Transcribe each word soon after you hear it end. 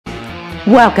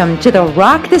Welcome to the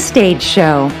Rock the Stage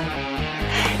Show.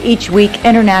 Each week,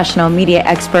 international media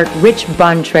expert Rich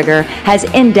Bontrager has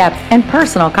in-depth and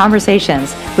personal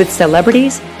conversations with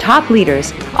celebrities, top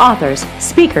leaders, authors,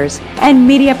 speakers, and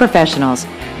media professionals.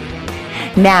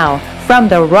 Now, from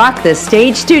the Rock the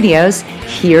Stage studios,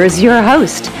 here's your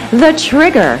host, the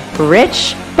Trigger,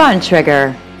 Rich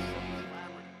Bontrager.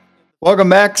 Welcome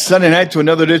back Sunday night to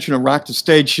another edition of Rock the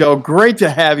Stage Show. Great to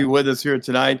have you with us here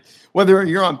tonight, whether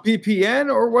you're on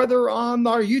PPN or whether on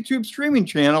our YouTube streaming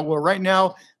channel, where right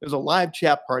now there's a live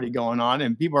chat party going on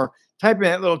and people are typing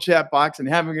that little chat box and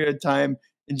having a good time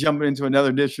and jumping into another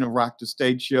edition of Rock the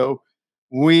Stage Show.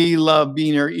 We love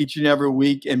being here each and every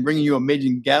week and bringing you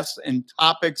amazing guests and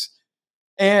topics.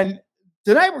 And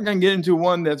tonight we're going to get into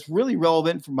one that's really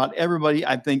relevant for about everybody,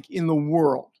 I think, in the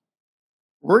world.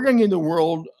 We're going into the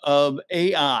world of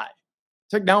AI.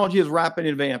 Technology is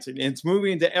rapidly advancing. It's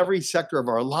moving into every sector of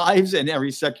our lives and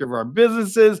every sector of our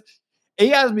businesses.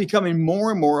 AI is becoming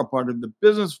more and more a part of the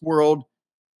business world.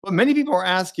 But many people are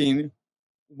asking,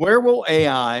 where will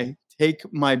AI take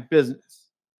my business?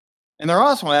 And they're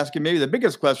also asking, maybe the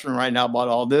biggest question right now about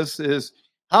all this is,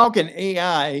 how can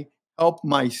AI help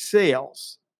my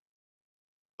sales?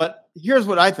 But here's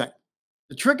what I think.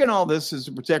 The trick in all this is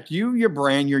to protect you, your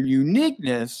brand, your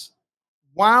uniqueness,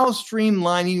 while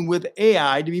streamlining with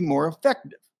AI to be more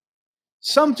effective.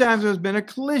 Sometimes there's been a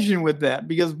collision with that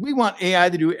because we want AI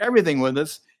to do everything with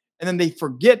us, and then they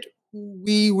forget who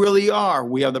we really are.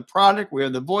 We are the product, we are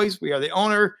the voice, we are the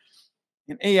owner,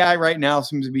 and AI right now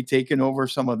seems to be taking over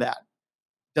some of that.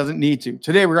 Doesn't need to.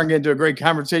 Today, we're going to get into a great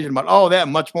conversation about all that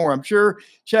and much more, I'm sure.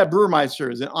 Chad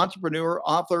Burmeister is an entrepreneur,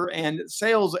 author, and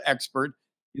sales expert.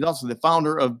 He's also the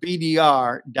founder of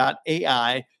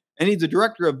BDR.ai, and he's the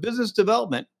director of business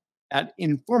development at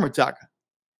Informatica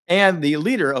and the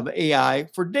leader of AI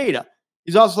for Data.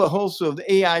 He's also the host of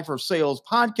the AI for Sales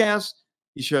podcast.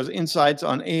 He shares insights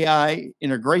on AI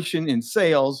integration in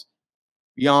sales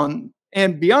beyond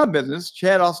business.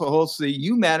 Chad also hosts the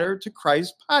You Matter to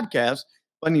Christ podcast,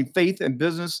 blending faith and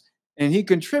business, and he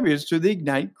contributes to the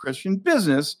Ignite Christian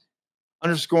Business,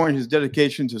 underscoring his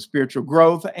dedication to spiritual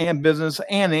growth and business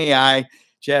and AI.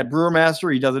 Chad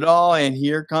Burmeister, he does it all. And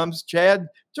here comes Chad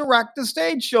to rock the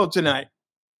stage show tonight.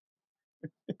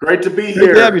 Great to be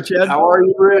here. To have you, Chad. How are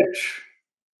you, Rich?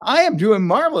 I am doing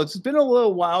marvelous. It's been a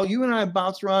little while. You and I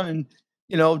bounced around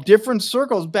in, different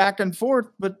circles back and forth,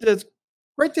 but it's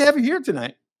great to have you here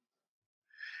tonight.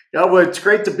 Yeah, well, it's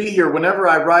great to be here. Whenever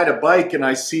I ride a bike and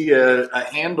I see a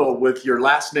handle with your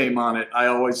last name on it, I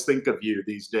always think of you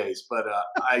these days. But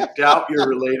I doubt you're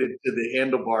related to the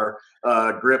handlebar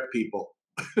grip people.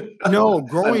 No,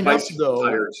 growing up, though,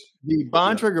 tires. The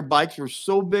Bontrager bikes were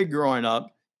so big growing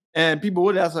up, and people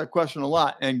would ask that question a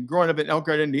lot. And growing up in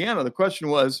Elkhart, Indiana, the question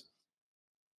was,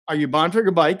 are you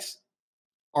Bontrager bikes?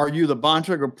 Are you the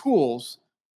Bontrager pools?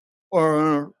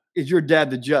 Or is your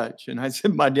dad the judge? And I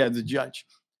said, my dad's the judge.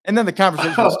 And then the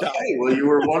conversation stopped. Okay, well, you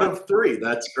were one of three.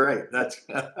 That's great. That's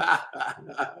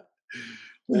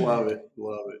love it.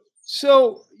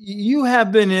 So you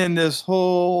have been in this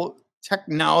whole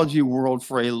technology world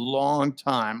for a long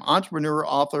time. Entrepreneur,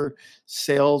 author,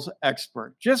 sales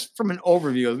expert. Just from an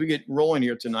overview, as we get rolling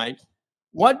here tonight,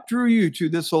 what drew you to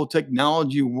this whole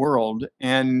technology world?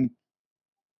 And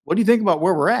what do you think about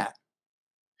where we're at?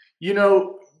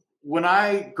 When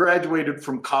I graduated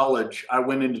from college, I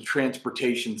went into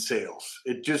transportation sales.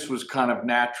 It just was kind of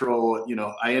natural.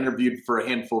 I interviewed for a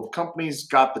handful of companies,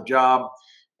 got the job,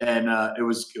 and it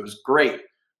was great.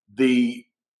 The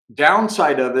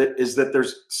downside of it is that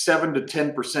there's 7 to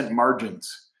 10%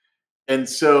 margins. And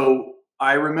so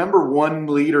I remember one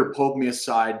leader pulled me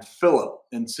aside, Philip,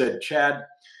 and said, Chad,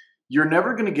 you're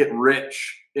never going to get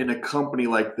rich in a company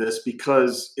like this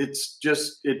because it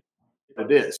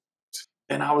is.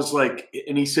 And I was like,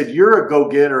 and he said, you're a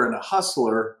go-getter and a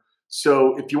hustler.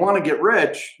 So if you want to get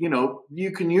rich,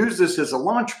 you can use this as a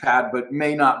launch pad, but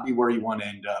may not be where you want to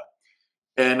end up.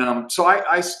 And so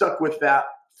I stuck with that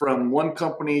from one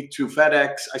company to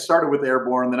FedEx. I started with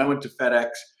Airborne, then I went to FedEx,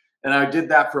 and I did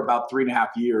that for about 3.5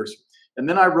 years. And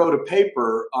then I wrote a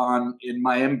paper in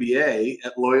my MBA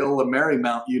at Loyola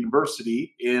Marymount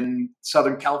University in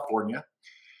Southern California.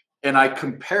 And I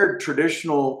compared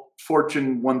traditional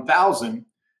Fortune 1000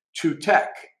 to tech.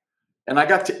 And I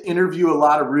got to interview a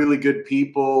lot of really good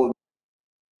people,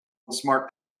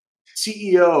 smart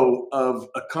CEO of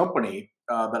a company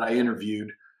that I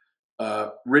interviewed.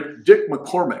 Dick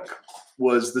McCormick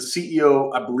was the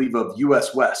CEO, I believe, of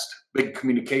US West, big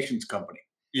communications company.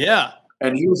 Yeah.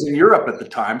 And he was in Europe at the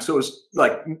time. So it was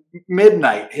like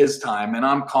midnight his time. And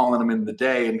I'm calling him in the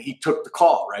day. And he took the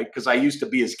call, right? Because I used to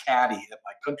be his caddy at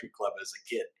my country club as a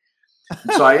kid.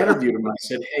 And so I interviewed him and I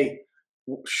said, hey,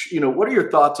 what are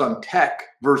your thoughts on tech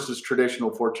versus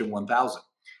traditional Fortune 1000?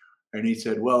 And he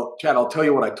said, well, Chad, I'll tell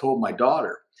you what I told my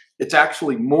daughter. It's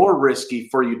actually more risky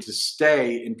for you to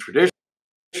stay in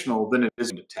traditional than it is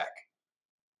into tech.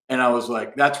 And I was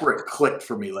like, that's where it clicked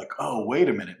for me. Like, oh, wait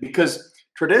a minute. Because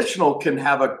traditional can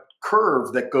have a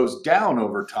curve that goes down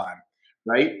over time,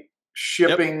 right?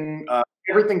 Shipping,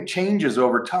 everything changes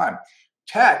over time.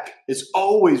 Tech is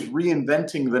always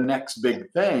reinventing the next big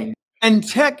thing. And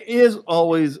tech is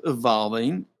always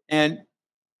evolving. And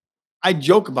I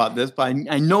joke about this, but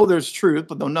I know there's truth,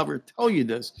 but they'll never tell you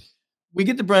this. We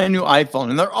get the brand new iPhone,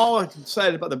 and they're all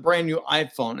excited about the brand new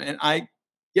iPhone. And I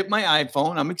get my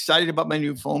iPhone. I'm excited about my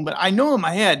new phone, but I know in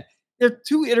my head, there are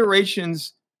 2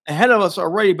 iterations ahead of us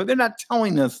already, but they're not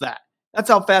telling us that. That's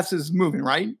how fast it's moving,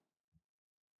 right?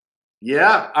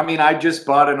 Yeah. I mean, I just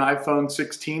bought an iPhone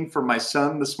 16 for my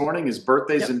son this morning. His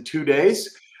birthday's in 2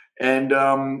 days. And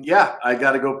I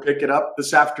got to go pick it up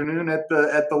this afternoon at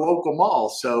the local mall.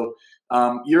 So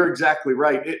you're exactly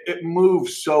right. It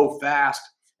moves so fast.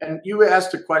 And you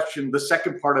asked a question. The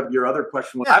second part of your other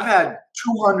question was, I've had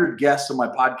 200 guests on my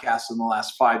podcast in the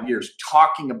last 5 years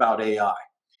talking about AI.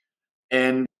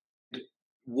 And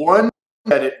one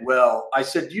said it well. I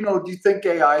said, do you think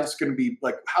AI is going to be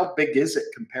like, how big is it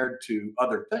compared to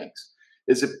other things?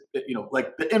 Is it,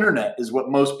 like the internet is what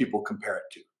most people compare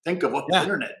it to. Think of what the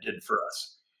internet did for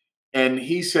us. And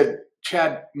he said,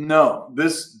 Chad, no,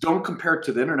 don't compare it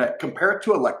to the internet. Compare it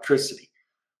to electricity.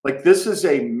 Like this is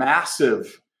a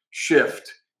massive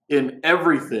shift in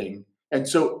everything. And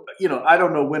so, I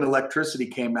don't know when electricity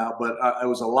came out, but it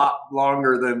was a lot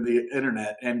longer than the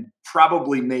internet and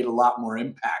probably made a lot more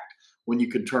impact when you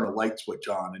can turn a light switch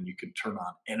on and you can turn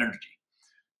on energy.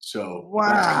 So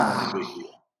that's kind of a big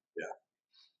deal. Yeah.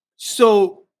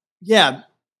 So,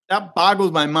 that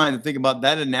boggles my mind to think about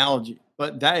that analogy,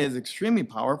 but that is extremely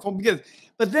powerful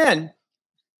but then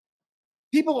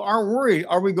people are worried.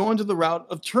 Are we going to the route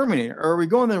of Terminator? Or are we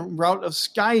going the route of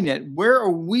Skynet? Where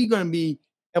are we going to be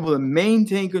able to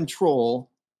maintain control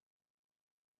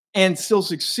and still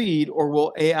succeed? Or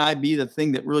will AI be the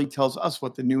thing that really tells us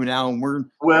what to do now? And we're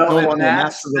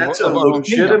that's a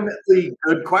legitimately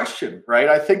good question, right?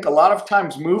 I think a lot of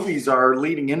times movies are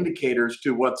leading indicators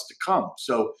to what's to come.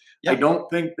 So I don't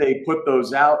think they put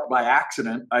those out by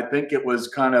accident. I think it was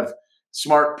kind of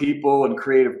smart people and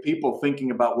creative people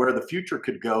thinking about where the future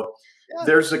could go. Yeah.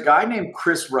 There's a guy named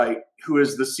Chris Wright, who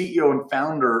is the CEO and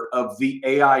founder of the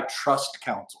AI Trust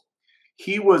Council.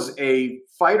 He was a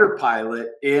fighter pilot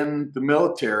in the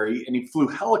military and he flew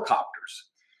helicopters.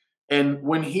 And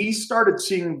when he started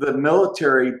seeing the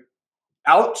military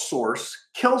outsource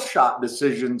kill shot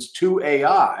decisions to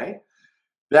AI,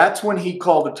 that's when he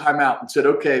called a timeout and said,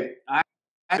 okay,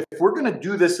 if we're going to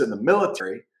do this in the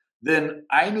military, then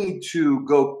I need to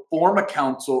go form a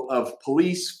council of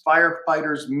police,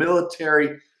 firefighters,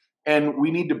 military, and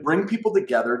we need to bring people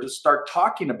together to start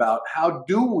talking about how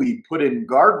do we put in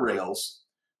guardrails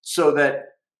so that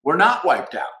we're not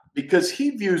wiped out. Because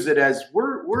he views it as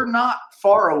we're not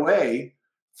far away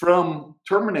from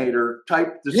Terminator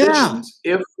type decisions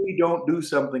if we don't do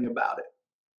something about it.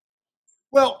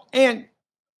 Well, and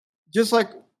just like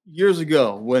years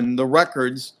ago when the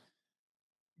records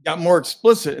got more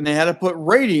explicit and they had to put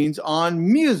ratings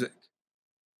on music,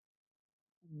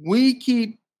 we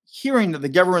keep hearing that the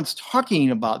government's talking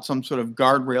about some sort of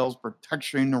guardrails,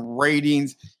 protection,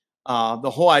 ratings, the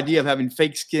whole idea of having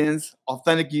fake skins,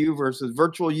 authentic you versus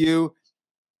virtual you.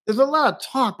 There's a lot of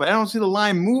talk, but I don't see the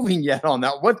line moving yet on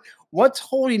that. What's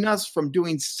holding us from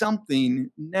doing something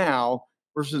now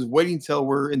versus waiting till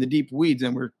we're in the deep weeds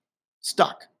and we're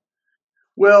stuck?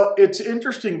 Well, it's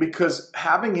interesting because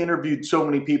having interviewed so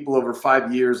many people over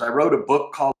 5 years, I wrote a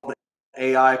book called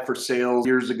AI for Sales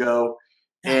years ago.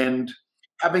 And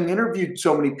having interviewed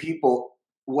so many people,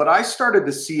 what I started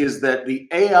to see is that the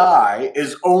AI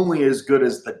is only as good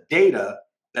as the data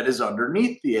that is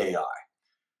underneath the AI.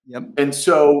 Yep. And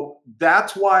so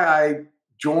that's why I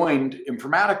joined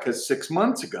Informatica 6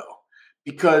 months ago,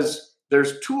 because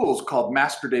there's tools called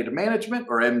Master Data Management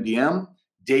or MDM,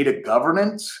 data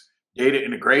governance, data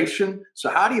integration. So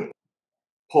how do you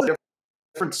pull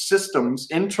different systems,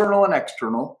 internal and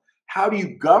external? How do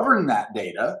you govern that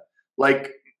data?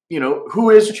 Like,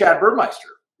 who is Chad Burmeister?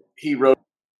 He wrote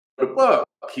a book.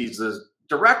 He's a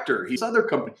director. He's other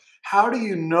company. How do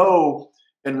you know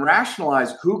and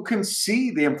rationalize who can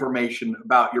see the information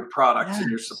about your products and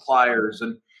your suppliers?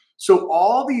 And so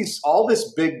all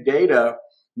this big data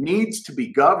needs to be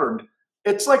governed.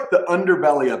 It's like the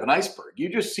underbelly of an iceberg. You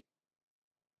just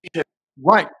see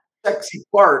Right. the sexy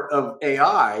part of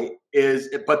AI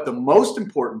but the most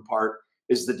important part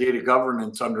is the data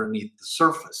governance underneath the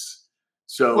surface.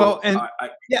 So Well, and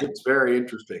yeah, it's very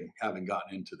interesting having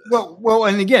gotten into this. well,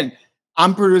 and again,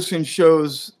 I'm producing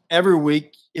shows every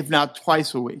week, if not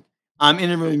twice a week. I'm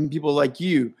interviewing people like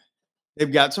you.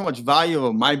 They've got so much value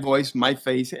of my voice, my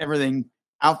face, everything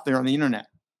out there on the internet.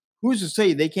 Who's to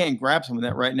say they can't grab some of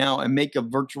that right now and make a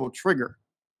virtual trigger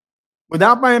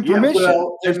without my Yeah, permission?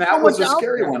 well, There's and so that much was a out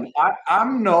scary there. one.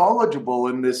 I'm knowledgeable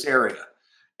in this area.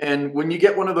 And when you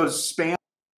get one of those spam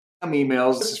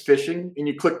emails, this is phishing, and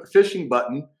you click the phishing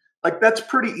button, like that's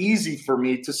pretty easy for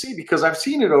me to see because I've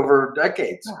seen it over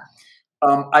decades.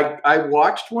 I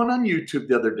watched one on YouTube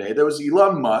the other day. There was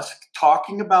Elon Musk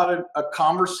talking about a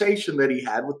conversation that he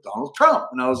had with Donald Trump.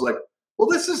 And I was like, well,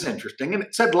 this is interesting. And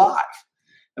it said live.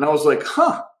 And I was like,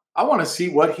 I want to see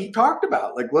what he talked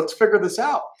about. Like, let's figure this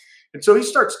out. And so he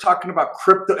starts talking about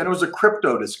crypto, and it was a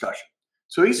crypto discussion.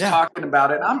 So he's talking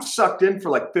about it. And I'm sucked in for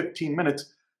like 15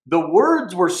 minutes. The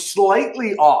words were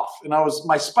slightly off. And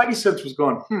my spidey sense was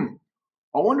going,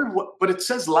 I wonder what, but it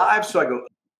says live. So I go,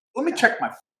 let me check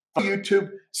my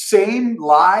YouTube. Same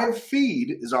live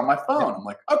feed is on my phone. I'm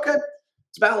like, okay,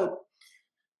 it's valid.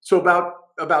 So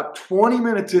about 20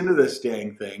 minutes into this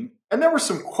dang thing, and there were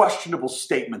some questionable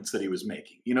statements that he was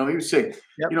making. He was saying,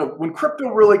 when crypto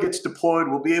really gets deployed,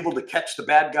 we'll be able to catch the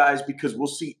bad guys because we'll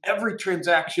see every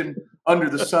transaction under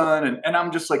the sun. And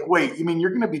I'm just like, wait, you mean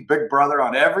you're going to be Big Brother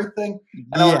on everything?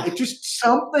 And it just,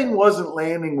 something wasn't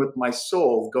landing with my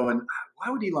soul going, why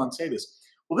would Elon say this?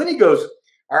 Well, then he goes,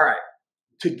 all right,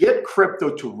 to get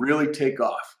crypto to really take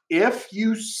off, if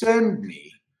you send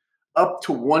me up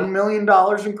to $1 million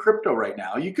in crypto right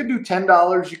now, you can do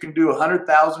 $10, you can do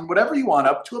 100,000, whatever you want,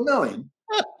 up to $1 million.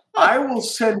 I will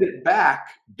send it back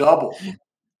double.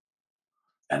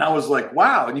 And I was like,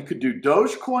 wow. And you could do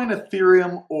Dogecoin,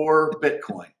 Ethereum, or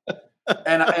Bitcoin.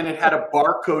 And it had a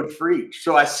barcode for each.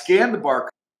 So I scanned the barcode.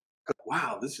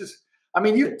 Wow,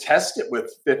 you could test it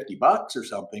with $50 or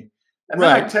something. And then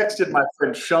I texted my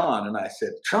friend Sean and I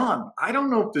said, Sean, I don't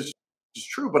know if this is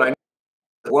true, but I know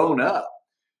it's blown up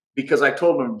because I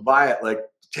told him to buy it like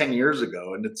 10 years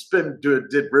ago and it's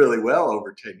did really well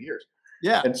over 10 years.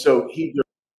 Yeah. And so he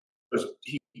goes,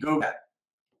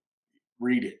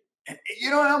 read it. And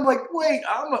I'm like, wait,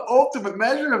 I'm the ultimate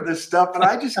measure of this stuff. And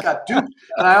I just got duped.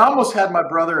 And I almost had my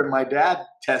brother and my dad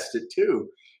test it too.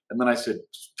 And then I said,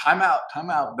 time out,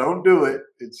 don't do it.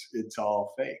 It's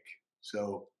all fake.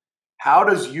 So how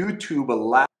does YouTube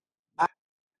allow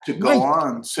to go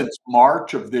on since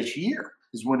March of this year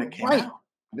is when it came out?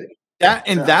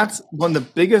 That's one of the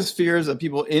biggest fears of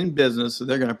people in business. So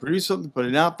they're going to produce something, put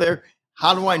it out there.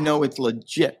 How do I know it's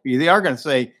legit? Because they are going to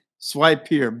say, swipe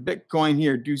here, Bitcoin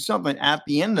here, do something at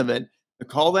the end of it, the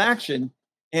call to action.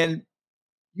 And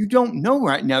you don't know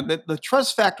right now that the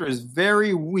trust factor is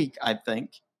very weak, I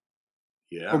think.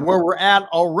 Yeah. From where we're at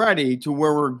already to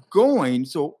where we're going.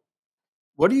 So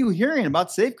what are you hearing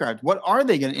about safeguards? What are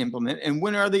they going to implement and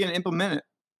when are they going to implement it?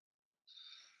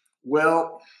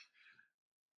 Well,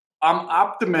 I'm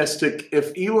optimistic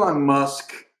if Elon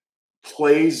Musk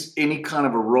plays any kind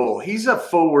of a role. He's a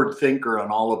forward thinker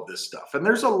on all of this stuff. And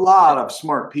there's a lot of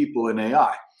smart people in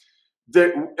AI.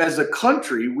 That as a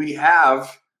country, we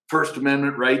have First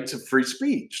Amendment rights of free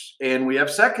speech, and we have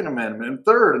Second Amendment and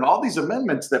Third, and all these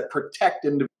amendments that protect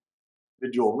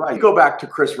individual rights. Go back to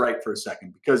Chris Wright for a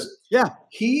second, because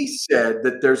he said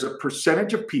that there's a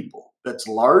percentage of people that's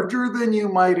larger than you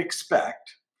might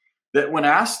expect that when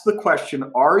asked the question,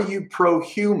 are you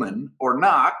pro-human or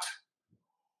not,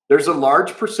 there's a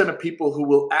large percent of people who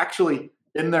will actually,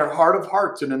 in their heart of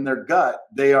hearts and in their gut,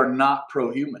 they are not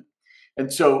pro-human.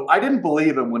 And so I didn't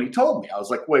believe him when he told me. I was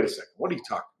like, wait a second, what are you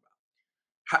talking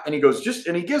about? And he goes,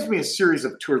 and he gives me a series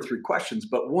of 2 or 3 questions,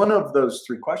 but one of those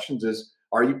 3 questions is,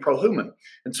 are you pro-human?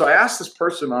 And so I asked this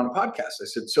person on a podcast, I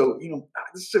said, so,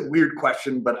 this is a weird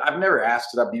question, but I've never asked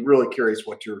it. I'd be really curious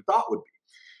what your thought would be.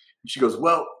 And she goes,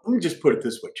 well, let me just put it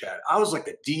this way, Chad. I was like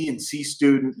a D and C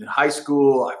student in high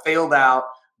school. I failed out.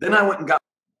 Then I went and got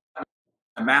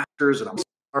my master's, and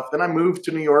then I moved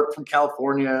to New York from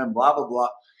California and blah, blah, blah.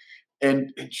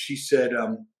 And she said,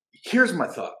 here's my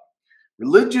thought.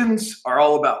 Religions are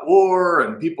all about war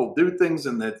and people do things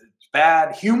and that it's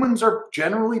bad. Humans are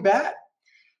generally bad.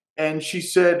 And she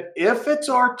said, if it's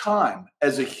our time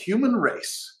as a human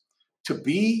race to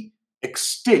be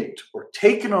extinct or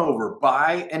taken over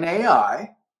by an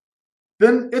AI,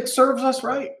 then it serves us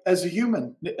right as a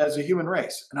human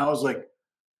race. And I was like,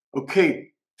 okay,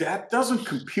 that doesn't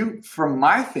compute from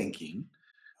my thinking.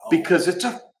 because it's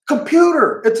a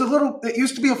computer. It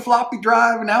used to be a floppy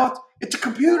drive, and now it's a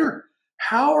computer.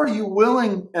 How are you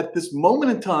willing at this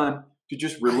moment in time to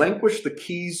just relinquish the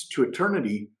keys to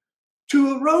eternity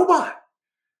to a robot?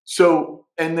 So,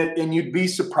 and you'd be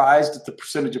surprised at the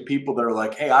percentage of people that are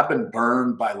like, hey, I've been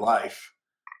burned by life.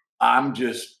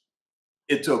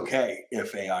 It's okay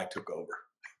if AI took over.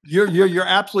 You're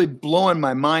absolutely blowing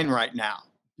my mind right now,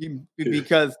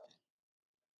 because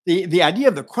the idea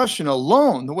of the question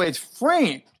alone, the way it's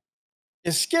framed,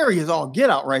 is scary as all get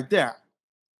out right there.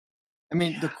 I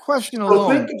mean, the question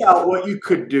alone. Think about what you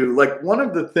could do. Like, one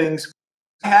of the things,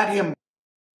 had him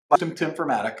to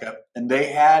Informatica, and they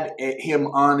had him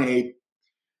on a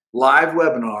live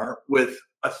webinar with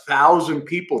 1,000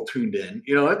 people tuned in.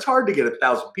 You know, it's hard to get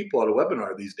 1,000 people at a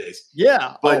webinar these days.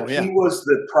 Yeah, but he was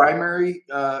the primary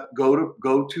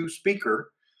go-to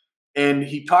speaker, and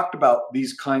he talked about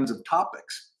these kinds of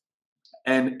topics.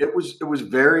 And it was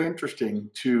very interesting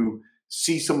to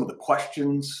see some of the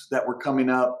questions that were coming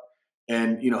up,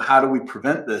 and how do we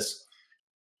prevent this?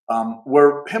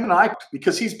 Where him and I,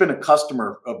 because he's been a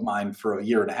customer of mine for a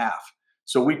year and a half,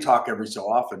 so we talk every so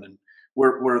often. And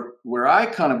where I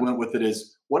kind of went with it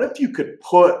is, what if you could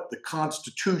put the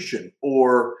Constitution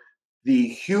or the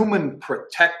human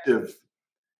protective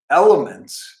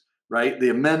elements, right, the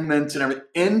amendments and everything,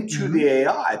 into the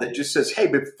AI that just says, hey,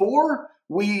 before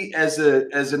we as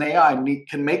an AI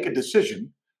can make a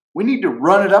decision, we need to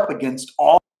run it up against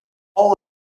all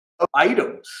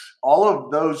items, all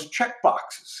of those check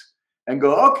boxes, and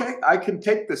go, okay, I can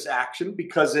take this action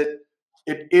because it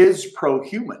is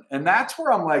pro-human. And that's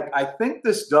where I'm like, I think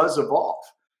this does evolve.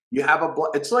 You have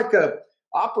it's like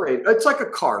it's like a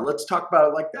car. Let's talk about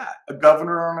it like that. A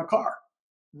governor on a car,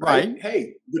 right?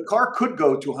 Hey, the car could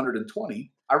go to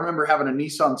 120. I remember having a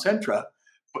Nissan Sentra,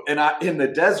 and in the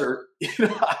desert,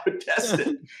 I would test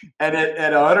it, and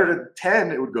at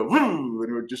 110, it would go, woo,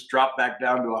 and it would just drop back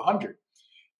down to 100.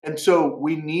 And so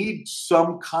we need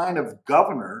some kind of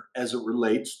governor as it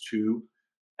relates to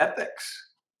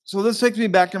ethics. So this takes me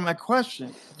back to my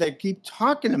question. They keep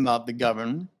talking about the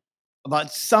government,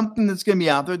 about something that's going to be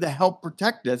out there to help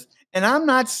protect us, and I'm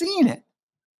not seeing it.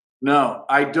 No,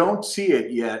 I don't see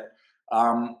it yet.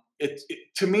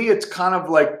 To me, it's kind of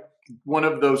like one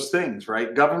of those things,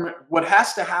 right? Government, what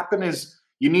has to happen is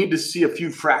you need to see a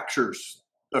few fractures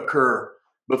occur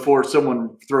before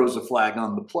someone throws a flag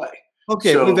on the play.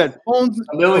 Okay, so we've had phones.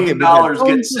 $1 million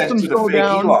get sent to the fake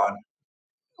Elon.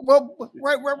 Well,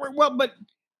 right. Well, but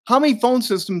how many phone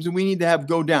systems do we need to have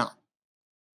go down?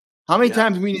 How many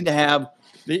times do we need to have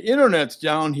the internet's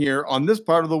down here on this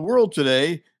part of the world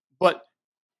today? But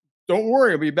don't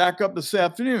worry, it'll be back up this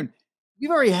afternoon.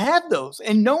 We've already had those,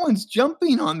 and no one's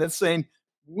jumping on this saying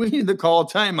we need to call a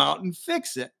timeout and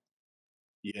fix it.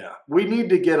 Yeah, we need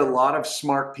to get a lot of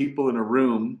smart people in a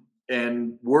room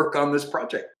and work on this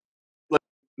project.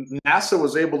 NASA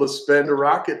was able to send a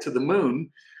rocket to the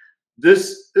moon.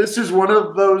 This is one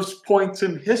of those points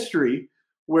in history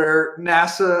where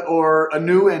NASA or a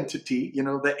new entity,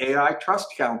 the AI Trust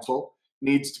Council,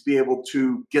 needs to be able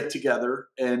to get together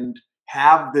and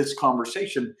have this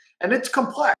conversation. And it's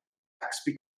complex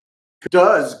because it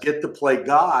does get to play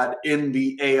God in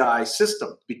the AI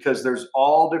system, because there's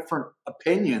all different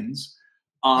opinions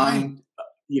on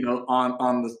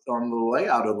on the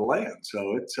layout of the land.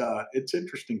 So it's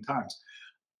interesting times.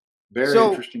 Very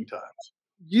interesting times.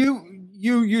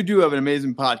 You do have an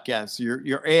amazing podcast.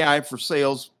 Your AI for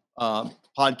Sales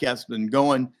podcast has been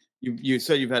going. You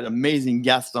said you've had amazing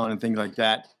guests on and things like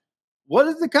that. What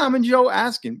is the common Joe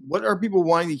asking? What are people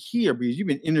wanting to hear? Because you've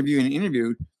been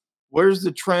interviewed. Where's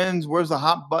the trends? Where's the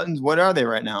hot buttons? What are they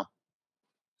right now?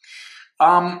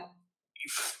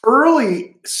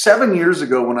 Early 7 years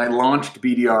ago, when I launched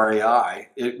BDR.ai,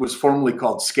 it was formerly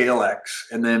called ScaleX.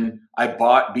 And then I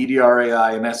bought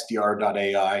BDR.ai and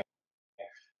SDR.ai,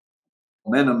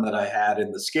 momentum that I had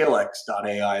in the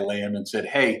ScaleX.ai land, and said,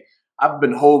 hey, I've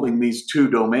been holding these two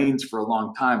domains for a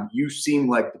long time. You seem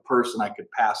like the person I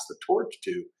could pass the torch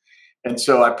to. And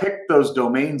so I picked those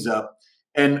domains up,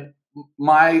 and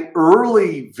my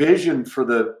early vision for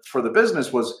the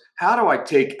business was, how do I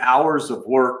take hours of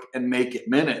work and make it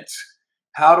minutes?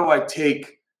 How do I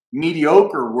take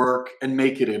mediocre work and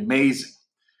make it amazing?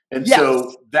 And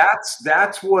so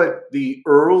that's what the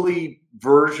early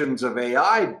versions of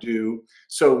AI do.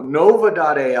 So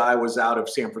Nova.ai was out of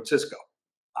San Francisco.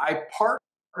 I partnered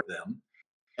with them,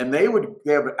 and they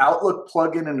have an Outlook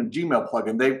plugin and a Gmail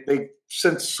plugin. They've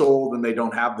since sold, and they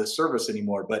don't have this service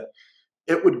anymore, but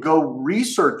it would go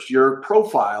research your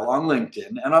profile on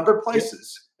LinkedIn and other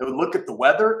places. It would look at the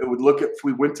weather. It would look at if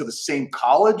we went to the same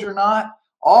college or not,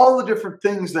 all the different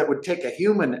things that would take a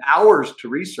human hours to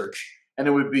research, and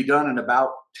it would be done in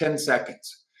about 10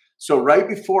 seconds. So right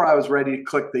before I was ready to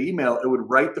click the email, it would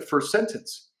write the first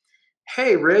sentence.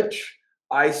 Hey, Rich,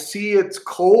 I see it's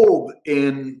cold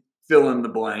in fill in the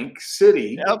blank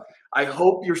city. Yep. I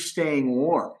hope you're staying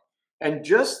warm. And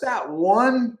just that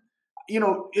one,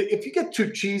 if you get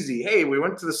too cheesy, hey, we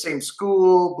went to the same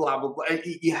school, blah, blah, blah.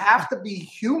 You have to be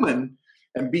human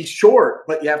and be short,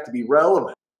 but you have to be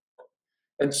relevant.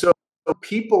 And so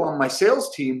people on my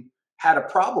sales team had a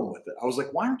problem with it. I was like,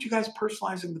 why aren't you guys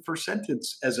personalizing the first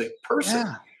sentence as a person?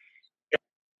 Yeah.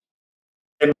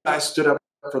 And I stood up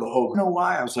for the whole, you know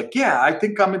why? I was like, yeah, I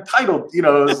think I'm entitled. It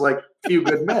was like Few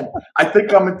Good Men. I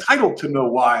think I'm entitled to know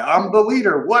why. I'm the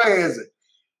leader. Why is it?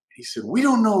 He said, we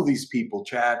don't know these people,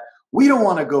 Chad. We don't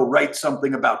want to go write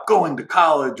something about going to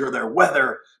college or their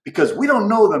weather because we don't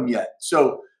know them yet.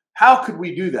 So how could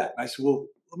we do that? And I said, well,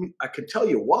 I could tell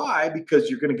you why, because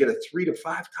you're going to get a 3 to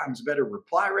 5 times better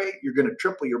reply rate. You're going to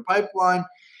triple your pipeline.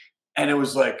 And it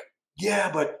was like, yeah,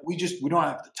 but we don't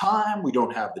have the time. We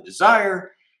don't have the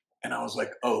desire. And I was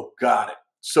like, oh, got it.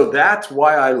 So that's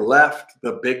why I left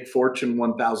the big Fortune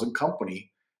 1000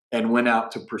 company and went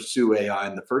out to pursue AI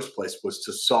in the first place, was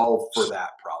to solve for that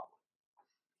problem.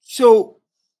 So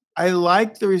I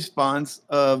like the response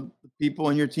of the people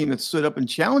on your team that stood up and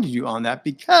challenged you on that,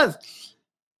 because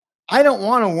I don't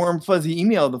want a warm, fuzzy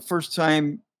email the first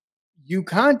time you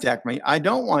contact me. I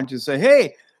don't want you to say,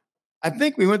 hey, I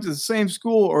think we went to the same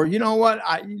school, or you know what,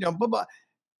 blah, blah.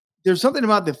 There's something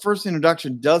about the first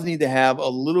introduction does need to have a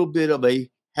little bit of a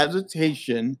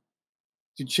hesitation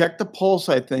to check the pulse,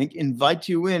 I think, invite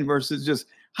you in versus just,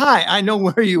 hi, I know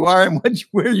where you are and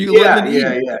where you live.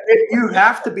 Yeah. You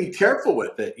have to be careful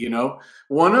with it.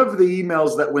 One of the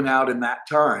emails that went out in that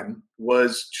time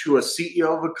was to a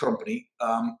CEO of a company,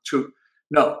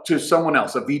 to someone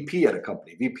else, a VP at a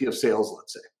company, VP of sales,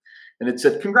 let's say. And it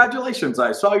said, congratulations,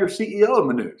 I saw your CEO in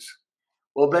the news.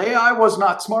 Well, the AI was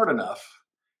not smart enough,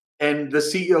 and the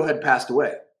CEO had passed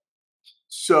away.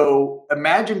 So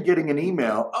imagine getting an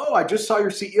email, oh, I just saw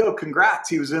your CEO, congrats,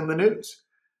 he was in the news.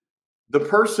 The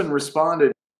person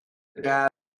responded, Dad,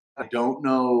 I don't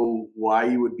know why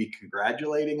you would be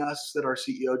congratulating us that our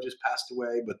CEO just passed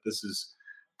away, but this is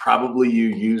probably you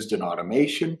used an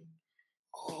automation.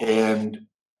 And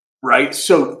right.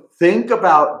 So think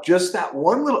about just that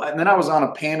one little, and then I was on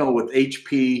a panel with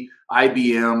HP,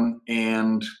 IBM,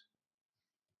 and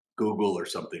Google or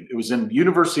something. It was in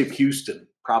University of Houston,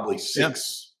 probably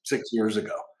six years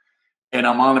ago. And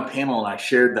I'm on a panel and I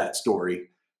shared that story.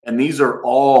 And these are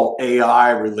all AI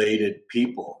related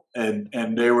people.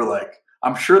 And they were like,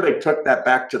 I'm sure they took that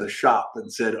back to the shop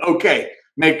and said, okay,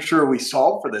 make sure we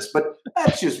solve for this. But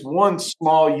that's just one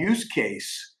small use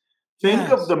case. Think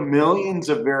of the millions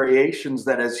of variations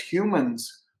that as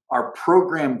humans are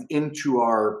programmed into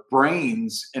our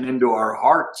brains and into our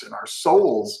hearts and our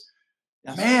souls.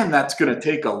 Yes. Man, that's going to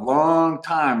take a long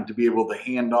time to be able to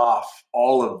hand off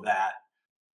all of that.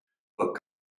 But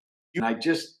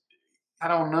I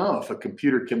don't know if a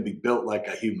computer can be built like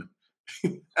a human.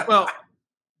 Well,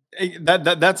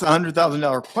 that's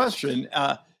 $100,000 question.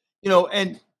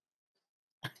 And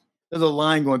there's a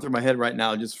line going through my head right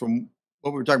now just from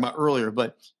what we were talking about earlier,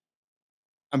 but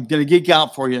I'm going to geek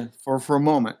out for you for a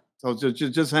moment. So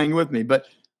just hang with me. But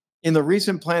in the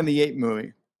recent Planet of the Apes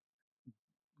movie,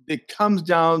 it comes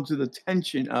down to the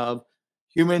tension of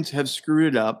humans have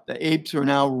screwed it up. The apes are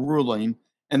now ruling.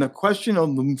 And the question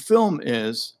of the film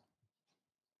is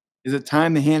it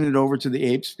time to hand it over to the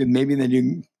apes? Because maybe they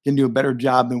can do a better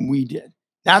job than we did.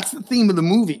 That's the theme of the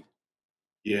movie.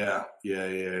 Yeah.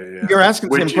 You're asking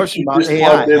the same question about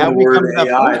AI. Have we come to that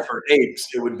AI point? For apes,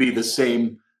 it would be the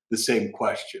same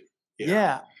question.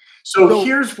 Yeah. So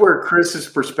here's where Chris's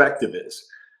perspective is.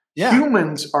 Yeah.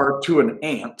 Humans are to an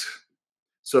ant.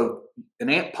 So an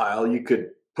ant pile, you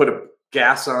could put a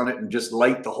gas on it and just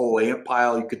light the whole ant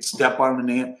pile. You could step on an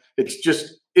ant. It's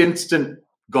just instant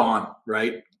gone,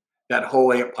 right? That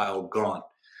whole ant pile gone.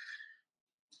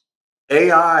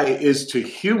 AI is to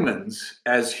humans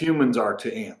as humans are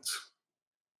to ants.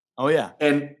 Oh, yeah.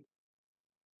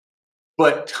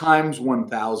 But times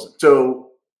 1,000.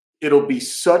 So it'll be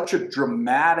such a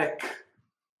dramatic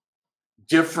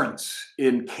difference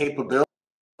in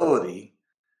capability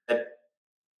that,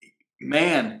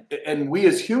 man, and we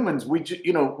as humans, we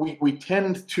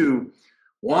tend to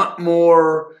want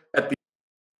more at the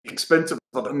expense of,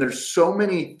 and there's so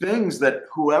many things that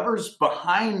whoever's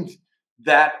behind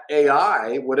that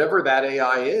AI, whatever that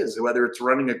AI is, whether it's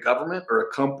running a government or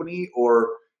a company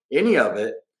or any of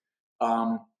it,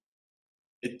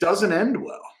 it doesn't end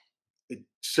well.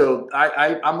 So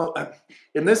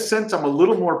in this sense, I'm a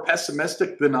little more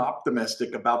pessimistic than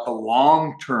optimistic about the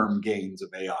long-term gains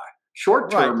of AI.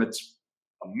 Short Right. term, it's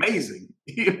amazing.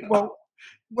 You know?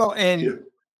 And Yeah.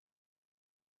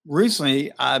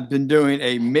 recently I've been doing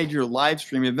a major live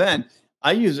stream event.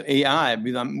 I use AI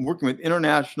because I'm working with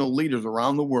international leaders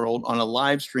around the world on a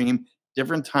live stream,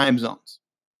 different time zones.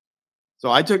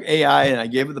 So I took AI and I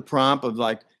gave it the prompt of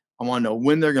like, I want to know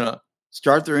when they're going to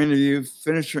start their interview,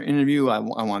 finish their interview. I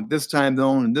want this time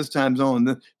zone and this time zone. And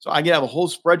this. So I could have a whole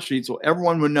spreadsheet so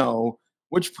everyone would know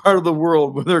which part of the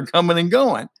world where they're coming and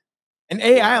going. And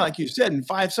AI, Wow. like you said, in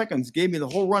 5 seconds gave me the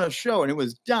whole run of show and it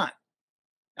was done.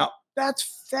 Now,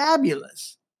 that's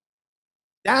fabulous.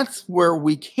 That's where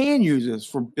we can use this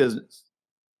for business.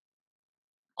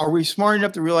 Are we smart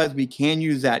enough to realize we can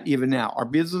use that even now? Are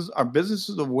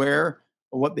businesses aware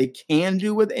of what they can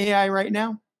do with AI right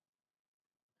now?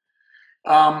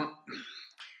 Um,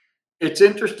 it's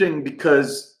interesting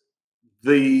because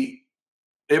the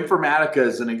Informatica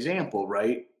is an example,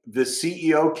 right? The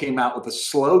CEO came out with a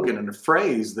slogan and a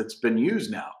phrase that's been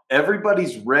used now.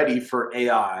 Everybody's ready for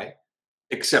AI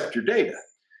except your data.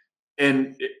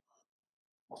 And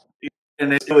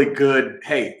it's really good.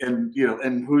 Hey, and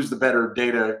who's the better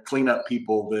data cleanup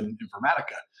people than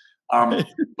Informatica?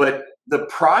 But the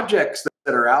projects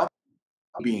that are out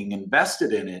being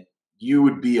invested in it, you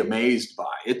would be amazed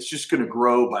by. It's just going to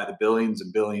grow by the billions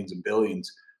and billions and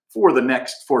billions for the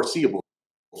next foreseeable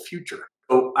future.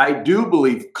 So I do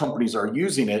believe companies are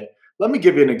using it. Let me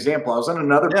give you an example. I was on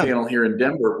another Yeah. panel here in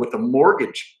Denver with a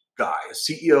mortgage guy, a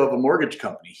CEO of a mortgage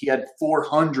company. He had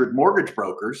 400 mortgage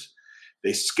brokers.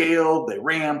 They scaled, they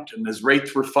ramped, and as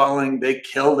rates were falling, they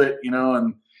killed it,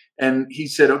 and he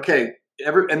said, okay,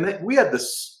 we had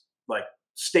this like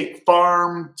State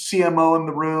Farm CMO in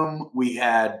the room. We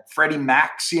had Freddie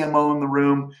Mac CMO in the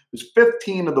room. It was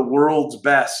 15 of the world's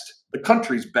best, the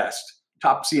country's best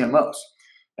top CMOs.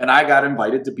 And I got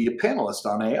invited to be a panelist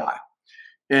on AI.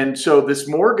 And so this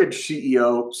mortgage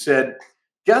CEO said,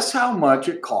 guess how much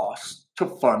it costs to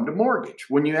fund a mortgage?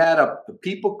 When you add up the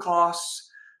people costs,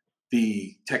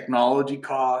 the technology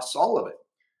costs, all of it.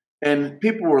 And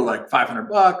people were like $500,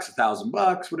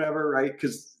 $1,000, whatever, right?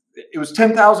 Because it was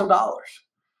 $10,000.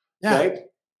 Yeah. Okay.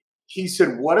 He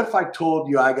said, what if I told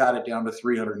you I got it down to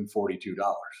 $342?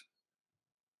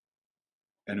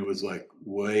 And it was like,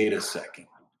 wait a second.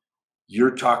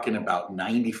 You're talking about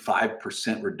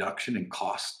 95% reduction in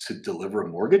cost to deliver a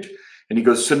mortgage? And he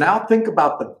goes, so now think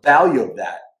about the value of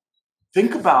that.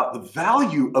 Think about the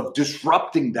value of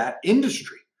disrupting that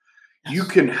industry. Yes. You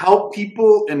can help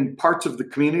people in parts of the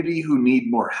community who need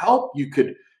more help.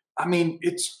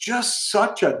 It's just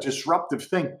such a disruptive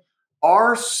thing.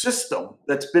 Our system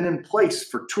that's been in place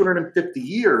for 250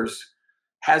 years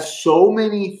has so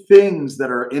many things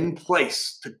that are in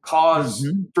place to cause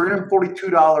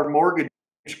 $342 mortgage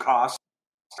cost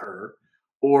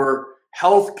or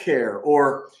healthcare,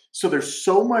 or so there's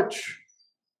so much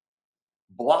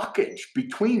blockage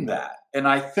between that. And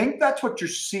I think that's what you're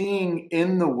seeing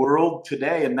in the world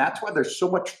today. And that's why there's so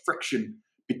much friction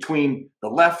between the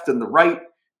left and the right.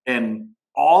 And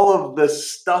all of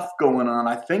this stuff going on,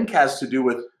 I think, has to do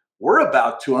with we're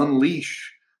about to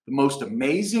unleash the most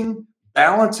amazing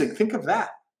balancing. Think of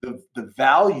that, the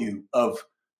value of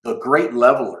the great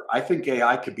leveler. I think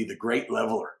AI could be the great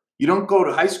leveler. You don't go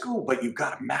to high school, but you've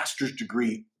got a master's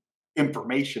degree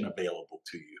information available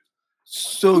to you.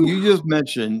 So you just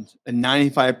mentioned a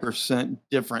 95%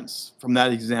 difference from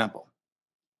that example.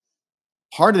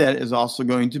 Part of that is also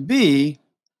going to be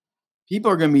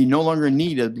people are going to be no longer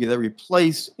needed because they're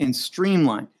replaced and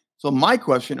streamlined. So my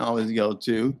question always goes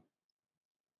to,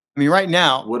 right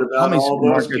now, What how about many all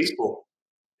those supermarkets? people?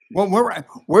 Well,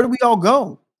 where do we all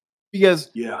go? Because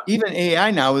Yeah. even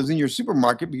AI now is in your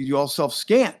supermarket because you all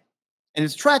self-scan and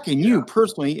it's tracking you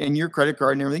personally and your credit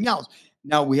card and everything else.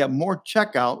 Now we have more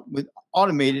checkout with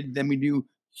automated than we do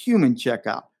human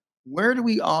checkout. Where do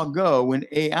we all go when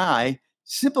AI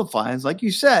simplifies, like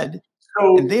you said,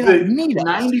 So and they don't the need us?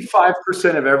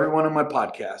 95% of everyone on my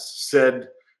podcast said,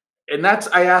 and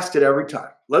I asked it every time.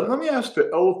 Let me ask the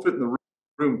elephant in the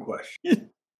room question.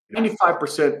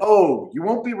 95%, oh, you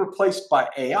won't be replaced by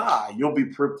AI. You'll be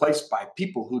replaced by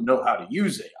people who know how to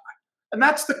use AI. And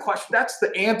that's the question. That's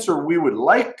the answer we would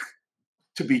like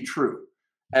to be true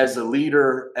as a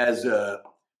leader, as a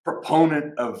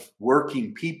proponent of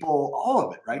working people, all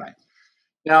of it, right?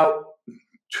 Now,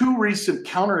 two recent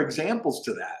counterexamples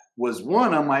to that was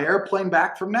one on my airplane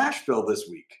back from Nashville this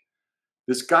week.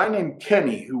 This guy named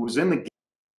Kenny, who was in the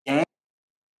gang,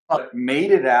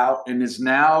 made it out and is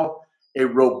now a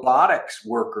robotics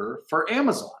worker for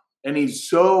Amazon. And he's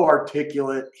so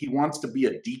articulate. He wants to be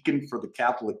a deacon for the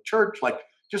Catholic Church, like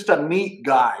just a neat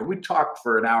guy. We talked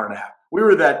for an hour and a half. We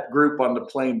were that group on the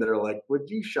plane that are like, would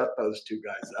you shut those two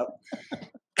guys up?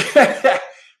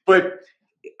 But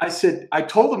I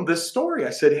told him this story.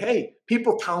 I said, hey,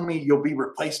 people tell me you'll be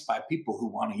replaced by people who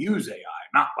want to use AI,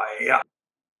 not by AI.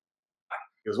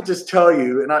 He goes, I'll just tell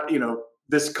you, and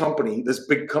this company, this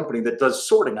big company that does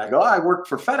sorting. I go, I worked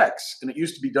for FedEx, and it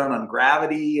used to be done on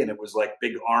gravity, and it was like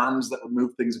big arms that would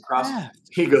move things across. Yeah.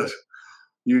 He goes,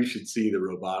 you should see the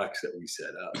robotics that we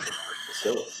set up in our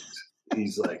facilities.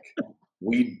 He's like,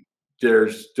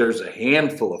 there's a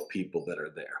handful of people that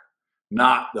are there,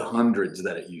 not the hundreds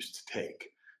that it used to take.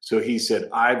 So he said,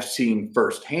 I've seen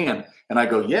firsthand. And I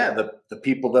go, yeah, the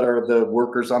people that are the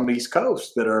workers on the East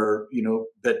Coast that are,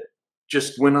 that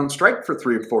just went on strike for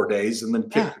 3 or 4 days and then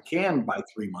kicked the can by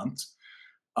 3 months.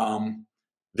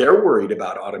 They're worried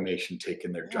about automation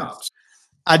taking their jobs.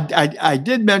 I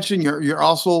did mention you're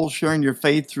also sharing your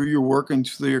faith through your work and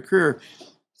through your career.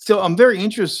 So I'm very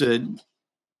interested.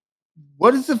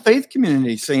 What is the faith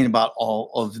community saying about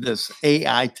all of this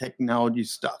AI technology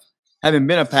stuff? Having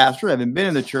been a pastor, having been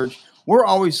in the church, we're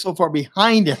always so far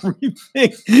behind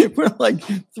everything. We're like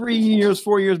 3 years,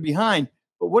 4 years behind.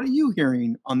 But what are you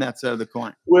hearing on that side of the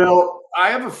coin? Well, I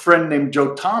have a friend named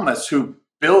Joe Thomas who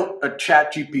built a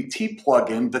ChatGPT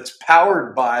plugin that's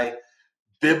powered by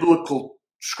biblical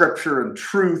scripture and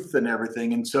truth and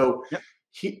everything. And so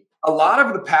a lot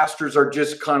of the pastors are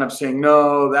just kind of saying,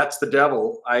 no, that's the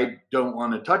devil. I don't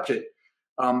want to touch it.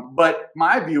 But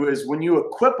my view is when you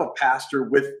equip a pastor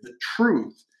with the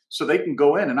truth so they can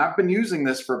go in, and I've been using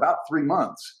this for about 3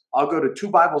 months. I'll go to 2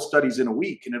 Bible studies in a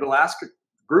week, and it'll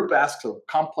group asks a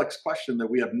complex question that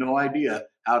we have no idea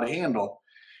how to handle.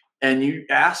 And you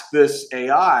ask this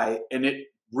AI and it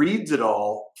reads it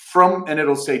all and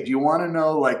it'll say, do you want to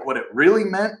know like what it really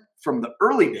meant from the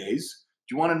early days?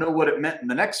 Do you want to know what it meant in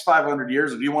the next 500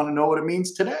 years? Or do you want to know what it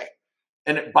means today?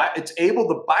 And it's able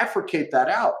to bifurcate that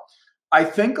out. I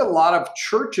think a lot of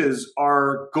churches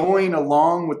are going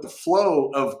along with the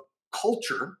flow of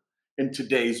culture in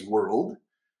today's world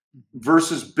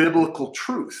versus biblical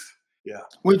truth. Yeah.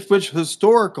 Which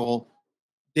historical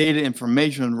data,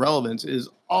 information, and relevance is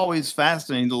always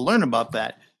fascinating to learn about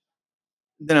that.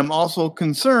 Then I'm also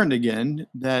concerned again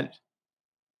that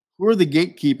who are the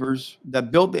gatekeepers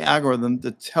that built the algorithm to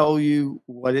tell you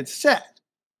what it said?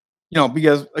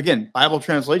 Because again, Bible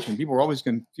translation, people are always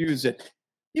confused that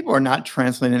people are not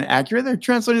translating accurate. They're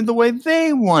translating the way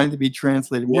they want it to be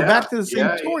translated. We're back to the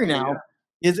same story now.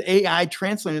 Yeah. Is AI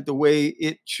translated the way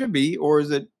it should be, or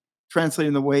is it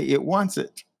translating the way it wants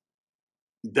it?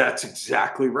 That's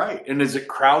exactly right. And is it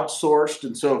crowdsourced?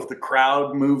 And so if the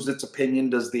crowd moves its opinion,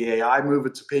 does the AI move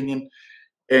its opinion?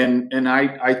 And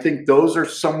I think those are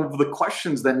some of the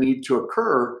questions that need to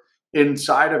occur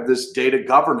inside of this data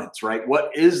governance, right?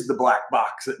 What is the black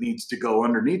box that needs to go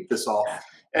underneath this all?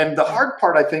 And the hard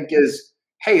part, I think, is,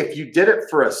 hey, if you did it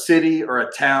for a city or a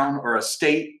town or a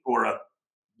state or a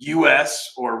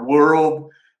US or world,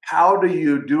 how do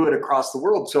you do it across the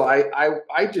world? So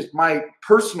my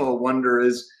personal wonder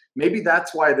is maybe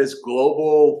that's why this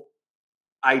global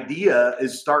idea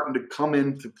is starting to come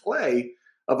into play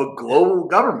of a global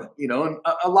government, and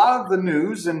a lot of the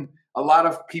news and a lot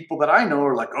of people that I know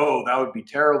are like, oh, that would be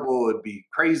terrible. It'd be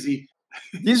crazy.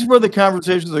 These are where the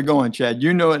conversations are going, Chad.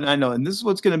 You know it and I know it. And this is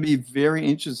what's going to be very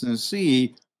interesting to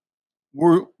see.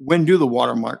 When do the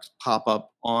watermarks pop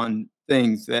up on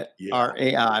things that are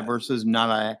AI versus not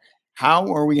AI? How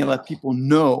are we going to let people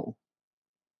know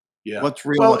what's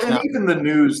real? Well, and even the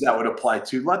news that would apply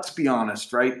to, let's be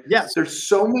honest, right? Yes. There's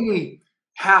so many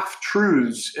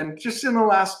half-truths, and just in the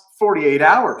last 48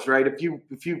 hours, right?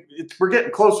 We're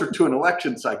getting closer to an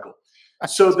election cycle.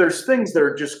 So there's things that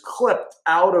are just clipped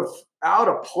out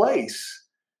of place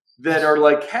that are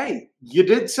like, hey, you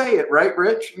did say it, right,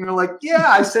 Rich? And you're like, yeah,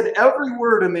 I said every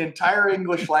word in the entire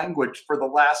English language for the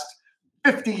last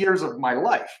 50 years of my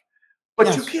life.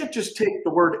 But you can't just take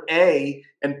the word a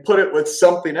and put it with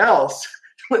something else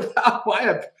without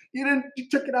you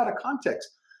took it out of context.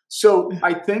 So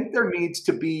I think there needs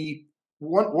to be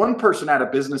one person had a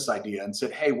business idea and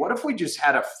said, hey, what if we just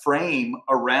had a frame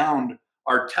around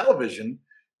our television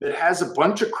that has a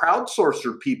bunch of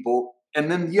crowdsourcer people,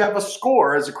 and then you have a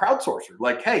score as a crowdsourcer,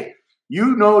 like, hey,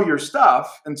 you know your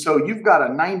stuff, and so you've got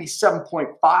a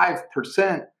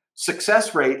 97.5%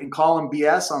 success rate in calling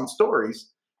BS on stories.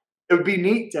 It would be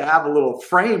neat to have a little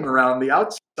frame around the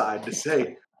outside to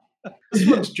say, this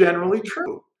one's generally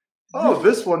true. Oh,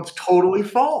 this one's totally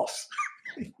false.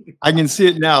 I can see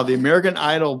it now. The American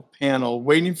Idol panel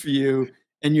waiting for you,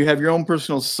 and you have your own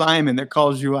personal Simon that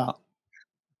calls you out.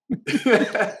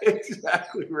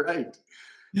 Exactly right.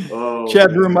 Oh,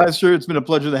 Chad Burmeister, it's been a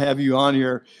pleasure to have you on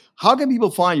here. How can people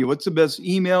find you? What's the best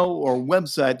email or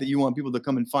website that you want people to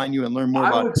come and find you and learn more I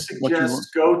about would what you learn?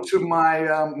 suggest go to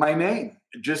my name,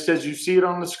 just as you see it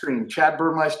on the screen.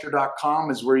 ChadBurmeister.com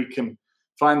is where you can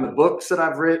find the books that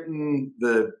I've written,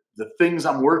 the things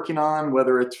I'm working on,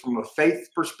 whether it's from a faith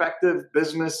perspective,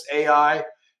 business, AI,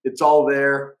 it's all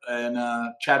there. And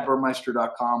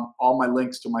ChadBurmeister.com, all my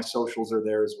links to my socials are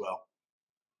there as well.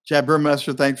 Chad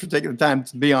Burmeister, thanks for taking the time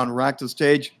to be on Rock the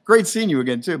Stage. Great seeing you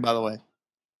again, too, by the way.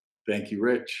 Thank you,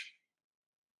 Rich.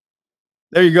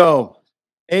 There you go.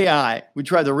 AI. We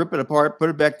tried to rip it apart,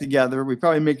 put it back together. We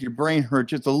probably make your brain hurt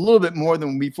just a little bit more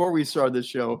than before we started this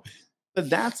show. But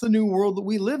that's the new world that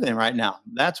we live in right now.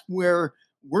 That's where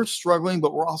we're struggling,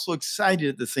 but we're also excited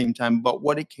at the same time about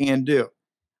what it can do.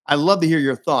 I'd love to hear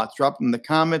your thoughts. Drop them in the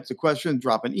comments, the questions,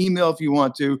 drop an email if you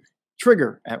want to.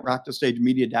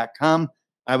 Trigger@rockthestagemedia.com.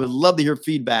 I would love to hear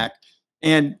feedback.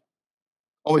 And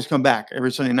always come back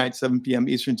every Sunday night, 7 p.m.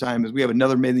 Eastern Time, as we have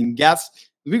another amazing guest.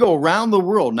 We go around the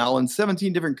world now in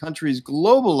 17 different countries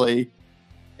globally,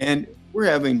 and we're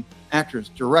having actors,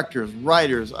 directors,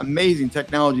 writers, amazing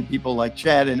technology people like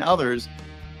Chad and others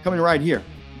coming right here,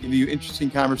 give you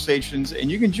interesting conversations, and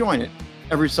you can join it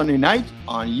every Sunday night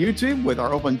on YouTube with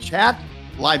our open chat,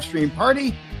 live stream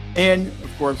party, and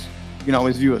of course, you can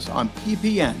always view us on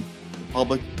PPN, the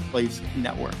Public Place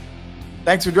Network.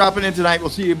 Thanks for dropping in tonight.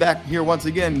 We'll see you back here once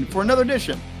again for another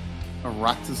edition of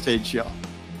Rock the Stage Show.